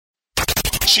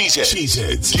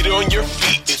Cheeseheads. Get on your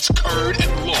feet. It's Curd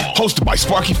and Long. Hosted by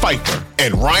Sparky Fifer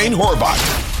and Ryan Horvath.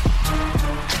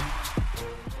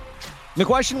 The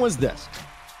question was this.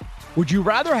 Would you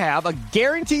rather have a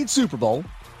guaranteed Super Bowl,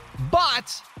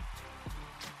 but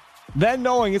then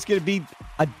knowing it's going to be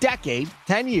a decade,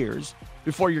 10 years,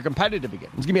 before you're competitive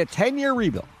again? It's going to be a 10-year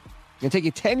rebuild. It's going to take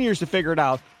you 10 years to figure it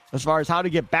out as far as how to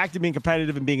get back to being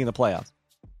competitive and being in the playoffs.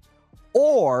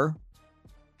 Or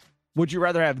would you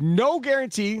rather have no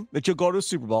guarantee that you'll go to a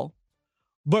Super Bowl,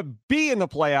 but be in the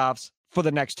playoffs for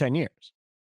the next 10 years?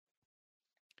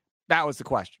 That was the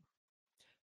question.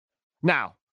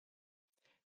 Now,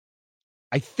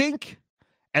 I think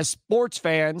as sports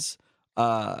fans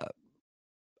of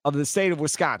the state of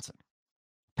Wisconsin,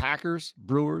 Packers,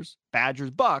 Brewers,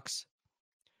 Badgers, Bucks,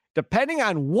 depending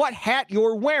on what hat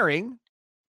you're wearing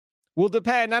will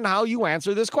depend on how you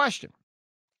answer this question.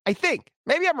 I think.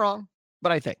 Maybe I'm wrong,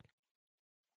 but I think.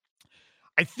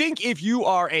 I think if you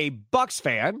are a Bucks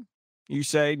fan, you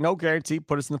say, no guarantee,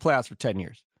 put us in the playoffs for 10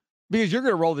 years. Because you're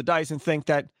going to roll the dice and think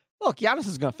that, look, Giannis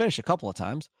is going to finish a couple of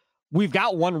times. We've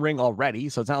got one ring already,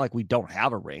 so it's not like we don't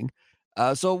have a ring.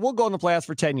 So we'll go in the playoffs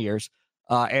for 10 years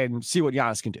and see what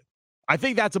Giannis can do. I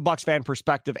think that's a Bucks fan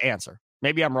perspective answer.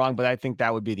 Maybe I'm wrong, but I think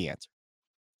that would be the answer.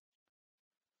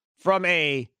 From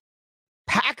a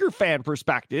Packer fan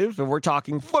perspective, and we're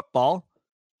talking football,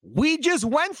 we just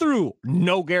went through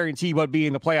no guarantee but be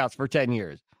in the playoffs for 10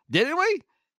 years. Didn't we?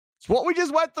 It's what we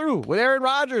just went through with Aaron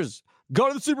Rodgers. Go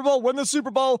to the Super Bowl, win the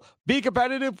Super Bowl, be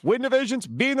competitive, win divisions,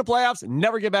 be in the playoffs, and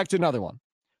never get back to another one.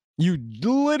 You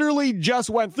literally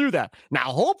just went through that. Now,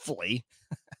 hopefully,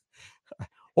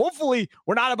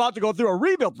 we're not about to go through a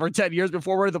rebuild for 10 years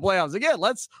before we're in the playoffs again.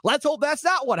 Let's hope that's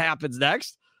not what happens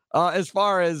next, as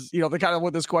far as, the kind of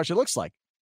what this question looks like.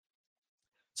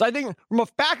 So I think from a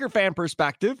Packer fan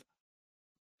perspective,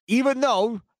 even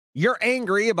though you're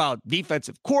angry about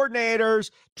defensive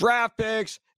coordinators, draft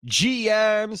picks,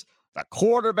 GMs, the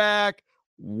quarterback,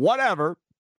 whatever,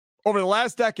 over the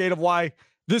last decade of why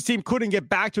this team couldn't get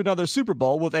back to another Super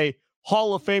Bowl with a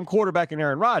Hall of Fame quarterback in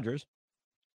Aaron Rodgers,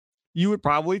 you would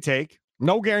probably take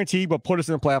no guarantee, but put us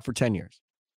in the playoff for 10 years.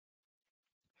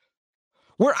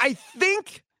 Where I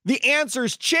think the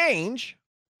answers change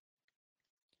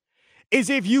is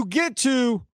if you get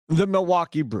to the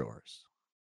Milwaukee Brewers.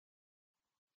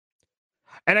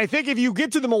 And I think if you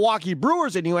get to the Milwaukee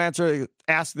Brewers and you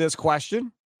ask this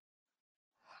question,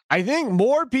 I think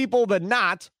more people than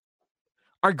not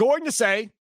are going to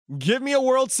say, give me a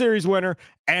World Series winner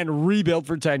and rebuild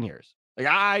for 10 years.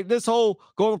 Like this whole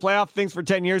going to playoff things for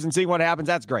 10 years and seeing what happens,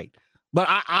 that's great. But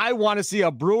I want to see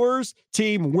a Brewers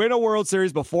team win a World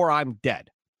Series before I'm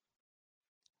dead.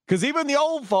 Because even the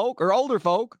older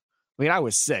folk, I mean, I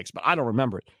was 6, but I don't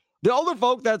remember it. The older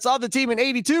folk that saw the team in the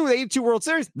 82 World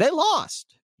Series, they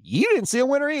lost. You didn't see a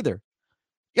winner either.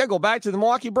 You got to go back to the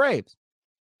Milwaukee Braves.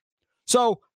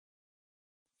 So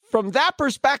from that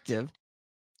perspective,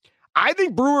 I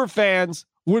think Brewer fans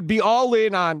would be all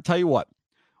in on, tell you what,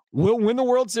 we'll win the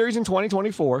World Series in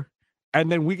 2024,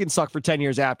 and then we can suck for 10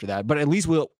 years after that. But at least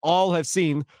we'll all have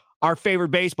seen our favorite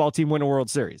baseball team win a World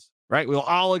Series, right? We'll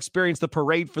all experience the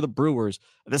parade for the Brewers.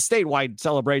 The statewide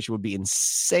celebration would be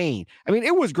insane. I mean,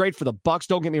 it was great for the Bucks,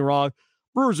 don't get me wrong.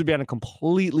 Brewers would be on a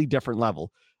completely different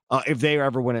level if they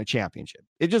ever win a championship.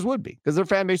 It just would be, because their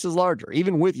fan base is larger.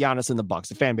 Even with Giannis and the Bucks,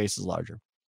 the fan base is larger.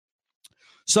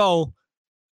 So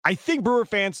I think Brewer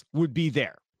fans would be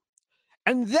there.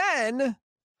 And then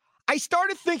I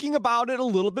started thinking about it a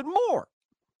little bit more.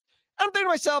 I'm thinking to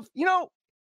myself,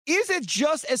 is it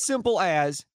just as simple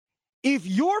as if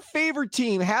your favorite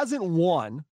team hasn't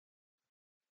won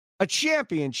a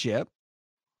championship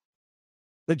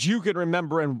that you can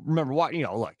remember what,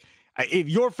 look, if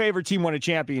your favorite team won a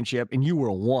championship and you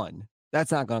were one,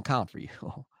 that's not going to count for you,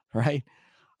 right?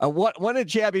 Won a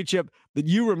championship that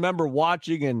you remember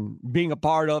watching and being a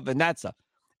part of, and that's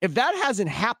if that hasn't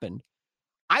happened,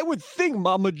 I would think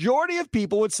a majority of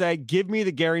people would say, give me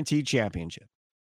the guaranteed championship.